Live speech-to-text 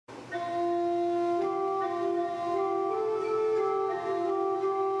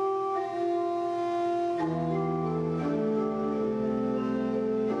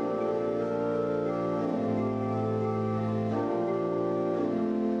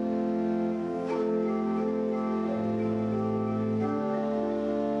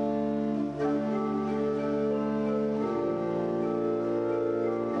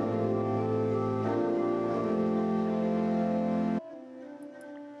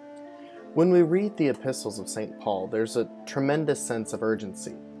When we read the epistles of St. Paul, there's a tremendous sense of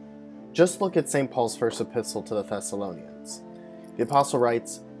urgency. Just look at St. Paul's first epistle to the Thessalonians. The apostle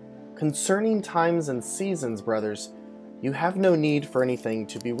writes, "Concerning times and seasons, brothers, you have no need for anything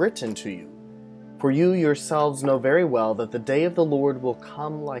to be written to you. For you yourselves know very well that the day of the Lord will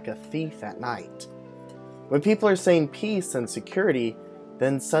come like a thief at night. When people are saying peace and security,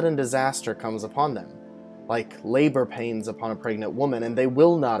 then sudden disaster comes upon them, like labor pains upon a pregnant woman, and they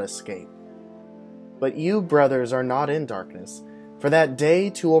will not escape. But you, brothers, are not in darkness, for that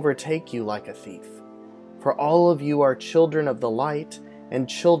day to overtake you like a thief. For all of you are children of the light and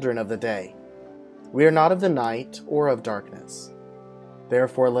children of the day. We are not of the night or of darkness.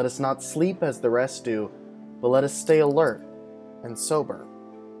 Therefore let us not sleep as the rest do, but let us stay alert and sober."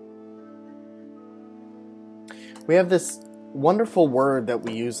 We have this wonderful word that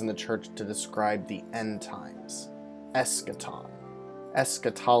we use in the church to describe the end times, eschaton.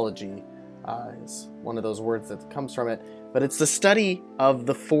 Eschatology is one of those words that comes from it, but it's the study of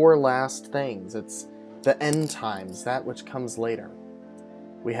the four last things. It's the end times, that which comes later.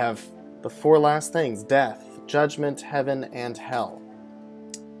 We have the four last things: death, judgment, heaven, and hell.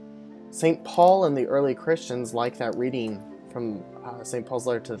 St. Paul and the early Christians, like that reading from St. Paul's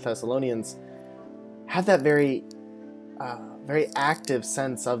letter to the Thessalonians, had that very active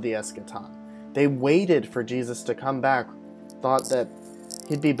sense of the eschaton. They waited for Jesus to come back, thought that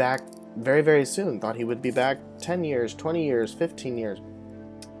he'd be back very, very soon, thought he would be back 10 years, 20 years, 15 years.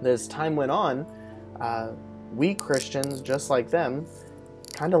 As time went on, we Christians, just like them,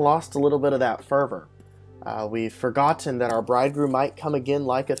 kind of lost a little bit of that fervor. We've forgotten that our bridegroom might come again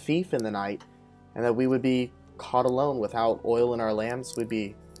like a thief in the night, and that we would be caught alone without oil in our lamps. We'd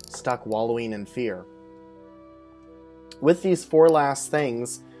be stuck wallowing in fear. With these four last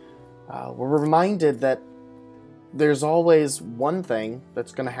things, we're reminded that there's always one thing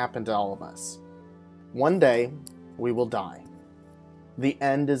that's going to happen to all of us. One day, we will die. The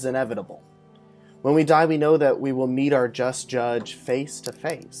end is inevitable. When we die, we know that we will meet our just judge face to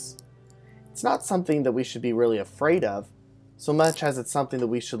face. It's not something that we should be really afraid of, so much as it's something that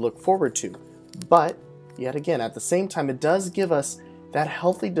we should look forward to. But, yet again, at the same time, it does give us that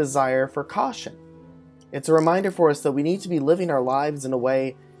healthy desire for caution. It's a reminder for us that we need to be living our lives in a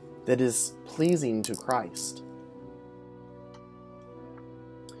way that is pleasing to Christ.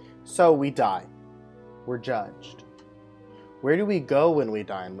 So we die. We're judged. Where do we go when we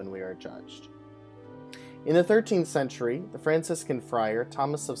die and when we are judged? In the 13th century, the Franciscan friar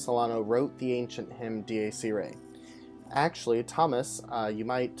Thomas of Solano wrote the ancient hymn Dies Irae. Actually, Thomas, you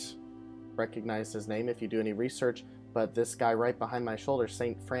might recognize his name if you do any research, but this guy right behind my shoulder,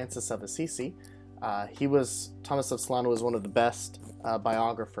 St. Francis of Assisi, Thomas of Solano was one of the best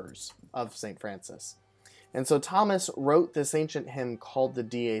biographers of St. Francis. And so Thomas wrote this ancient hymn called the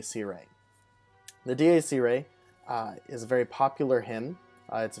Dies Irae. The Dies Irae is a very popular hymn.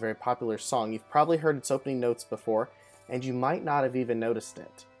 It's a very popular song. You've probably heard its opening notes before, and you might not have even noticed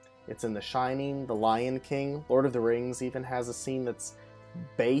it. It's in The Shining, The Lion King, Lord of the Rings even has a scene that's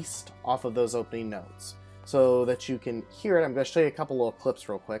based off of those opening notes. So that you can hear it, I'm going to show you a couple little clips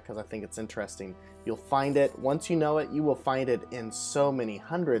real quick because I think it's interesting. You'll find it, once you know it, you will find it in so many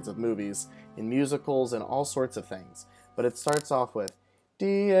hundreds of movies, in musicals, and all sorts of things. But it starts off with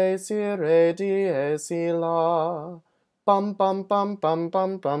Dies Irae, Dies Illa, bum bum bum bum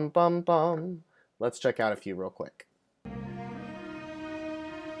bum bum bum bum. Let's check out a few real quick.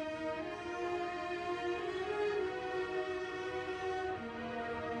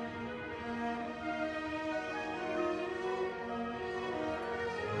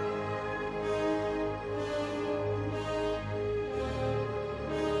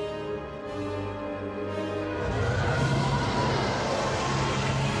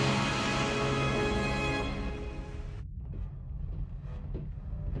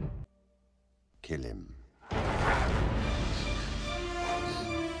 Kill him.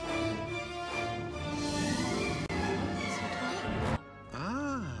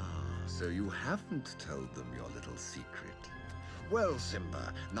 Ah, so you haven't told them your little secret. Well,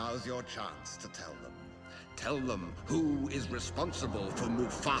 Simba, now's your chance to tell them. Tell them who is responsible for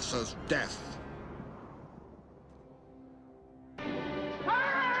Mufasa's death.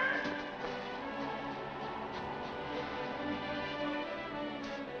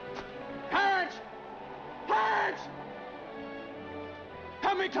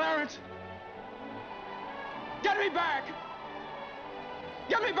 Help me, Clarence! Get me back!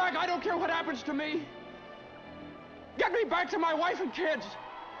 Get me back! I don't care what happens to me! Get me back to my wife and kids!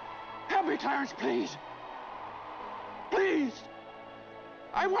 Help me, Clarence, please! Please!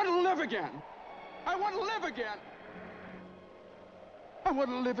 I want to live again! I want to live again! I want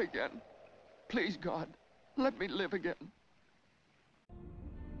to live again. Please, God, let me live again.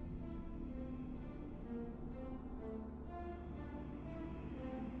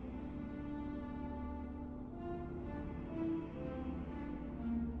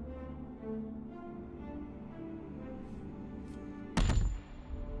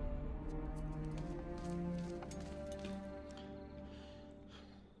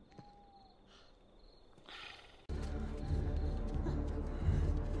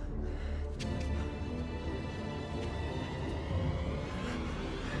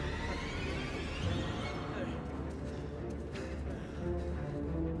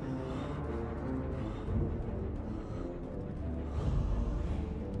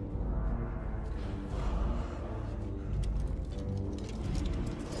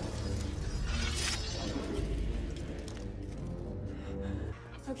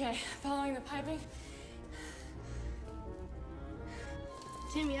 Okay, following the piping.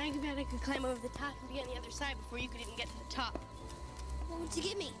 Timmy, I bet I could climb over the top and be on the other side before you could even get to the top. What would you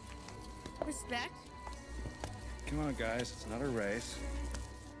give me? Respect? Come on, guys, it's not a race.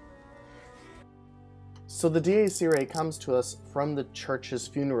 So the Dies Irae comes to us from the church's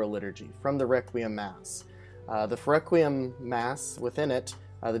funeral liturgy, from the Requiem Mass. The Requiem Mass, within it,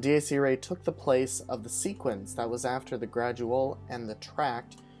 the Dies Irae took the place of the sequence that was after the Gradual and the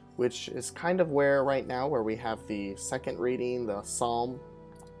Tract, which is kind of where right now, where we have the second reading, the Psalm,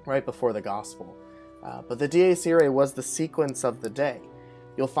 right before the Gospel. But the Dies Irae was the sequence of the day.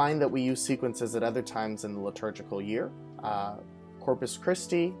 You'll find that we use sequences at other times in the liturgical year. Corpus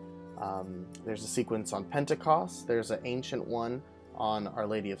Christi, there's a sequence on Pentecost, there's an ancient one on Our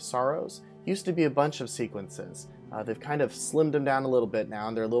Lady of Sorrows. Used to be a bunch of sequences. They've kind of slimmed them down a little bit now,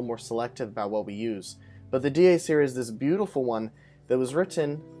 and they're a little more selective about what we use. But the Dies Irae is this beautiful one that was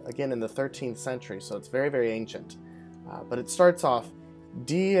written, again, in the 13th century, so it's very, very ancient. But it starts off,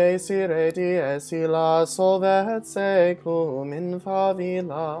 Dies Irae, dies illa, solvet secum in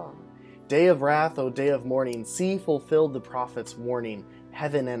favilla. Day of wrath, O day of mourning, see fulfilled the prophet's warning,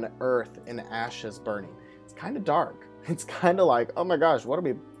 heaven and earth in ashes burning. It's kind of dark. It's kind of like, oh my gosh, what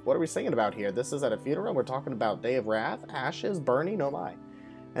are we singing about here? This is at a funeral. We're talking about day of wrath, ashes burning. Oh my!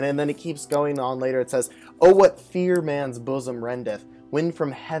 And then it keeps going on later. It says, "Oh, what fear man's bosom rendeth, when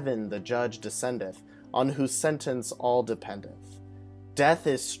from heaven the judge descendeth, on whose sentence all dependeth. Death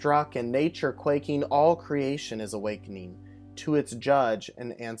is struck and nature quaking. All creation is awakening to its judge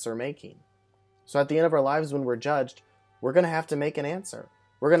and answer making." So at the end of our lives, when we're judged, we're going to have to make an answer.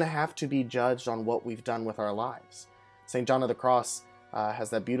 We're going to have to be judged on what we've done with our lives. St. John of the Cross has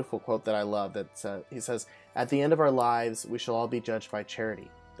that beautiful quote that I love. That he says, "At the end of our lives, we shall all be judged by charity.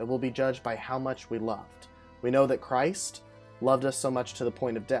 That we'll be judged by how much we loved. We know that Christ loved us so much to the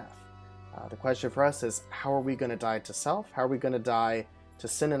point of death. The question for us is, how are we going to die to self? How are we going to die to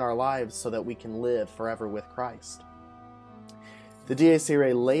sin in our lives so that we can live forever with Christ?" The Dies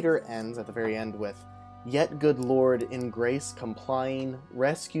Irae later ends at the very end with, "Yet, good Lord, in grace complying,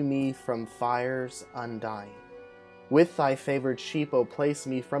 rescue me from fires undying. With thy favored sheep, O place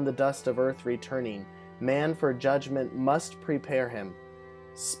me from the dust of earth returning. Man for judgment must prepare him.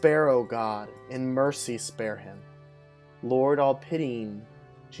 Spare, O God, in mercy spare him. Lord, all pitying,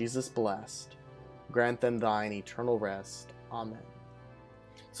 Jesus blessed, grant them thine eternal rest. Amen."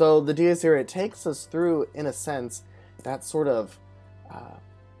 So the Dies Irae takes us through, in a sense, that sort of, I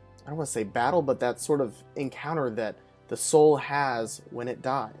don't want to say battle, but that sort of encounter that the soul has when it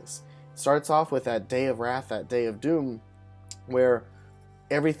dies. It starts off with that day of wrath, that day of doom, where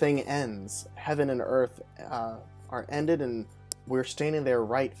everything ends. Heaven and earth are ended, and we're standing there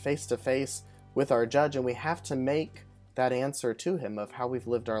right face to face with our judge, and we have to make that answer to him of how we've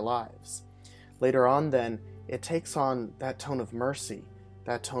lived our lives. Later on, then, it takes on that tone of mercy,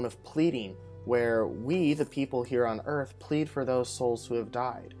 that tone of pleading, where we, the people here on earth, plead for those souls who have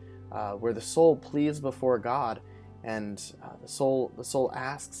died, where the soul pleads before God, and the soul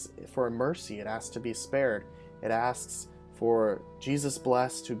asks for a mercy. It asks to be spared. It asks for Jesus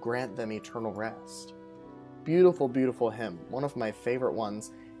blessed to grant them eternal rest. Beautiful, beautiful hymn, one of my favorite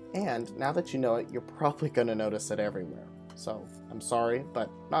ones, and now that you know it, you're probably going to notice it everywhere. So I'm sorry, but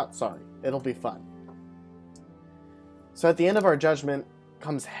not sorry. It'll be fun. So at the end of our judgment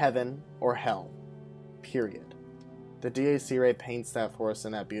comes heaven or hell, period. The Dies Irae paints that for us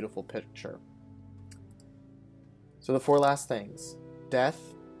in that beautiful picture. So the four last things: death,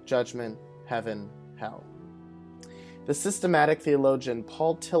 judgment, heaven, hell. The systematic theologian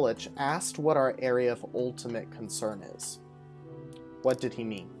Paul Tillich asked what our area of ultimate concern is. What did he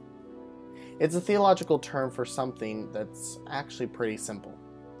mean? It's a theological term for something that's actually pretty simple.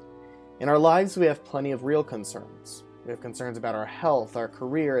 In our lives, we have plenty of real concerns. We have concerns about our health, our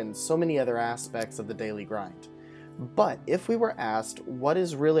career, and so many other aspects of the daily grind. But if we were asked what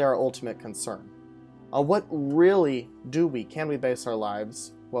is really our ultimate concern, on what really can we base our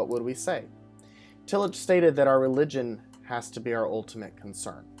lives, what would we say? Tillich stated that our religion has to be our ultimate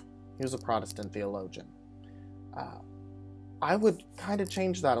concern. He was a Protestant theologian. I would kind of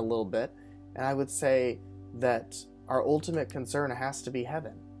change that a little bit, and I would say that our ultimate concern has to be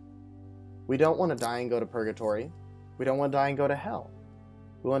heaven. We don't want to die and go to purgatory. We don't want to die and go to hell.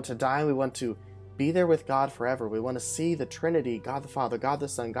 We want to die and we want to be there with God forever. We want to see the Trinity, God the Father, God the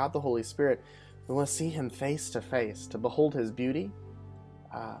Son, God the Holy Spirit. We want to see Him face to face, to behold His beauty,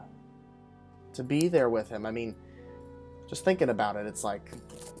 to be there with Him. I mean, just thinking about it, it's like,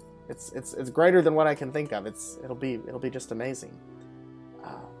 it's greater than what I can think of. It'll be just amazing.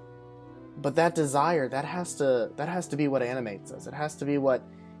 But that desire, that has to be what animates us. It has to be what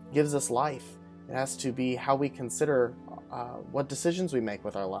gives us life. It has to be how we consider what decisions we make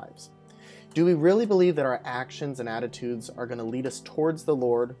with our lives. Do we really believe that our actions and attitudes are going to lead us towards the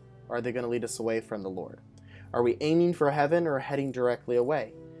Lord, or are they going to lead us away from the Lord? Are we aiming for heaven or heading directly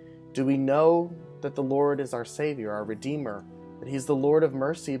away? Do we know that the Lord is our Savior, our Redeemer, that He's the Lord of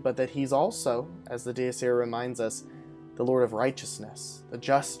mercy, but that He's also, as the Dies Irae reminds us, the Lord of righteousness, the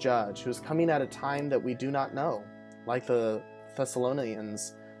just judge, who is coming at a time that we do not know, like the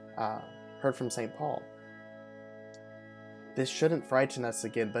Thessalonians heard from St. Paul. This shouldn't frighten us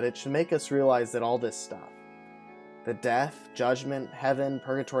again, but it should make us realize that all this stuff, the death, judgment, heaven,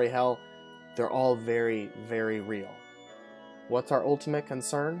 purgatory, hell, they're all very, very real. What's our ultimate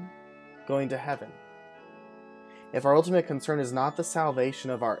concern? Going to heaven. If our ultimate concern is not the salvation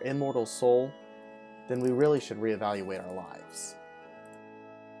of our immortal soul, then we really should reevaluate our lives.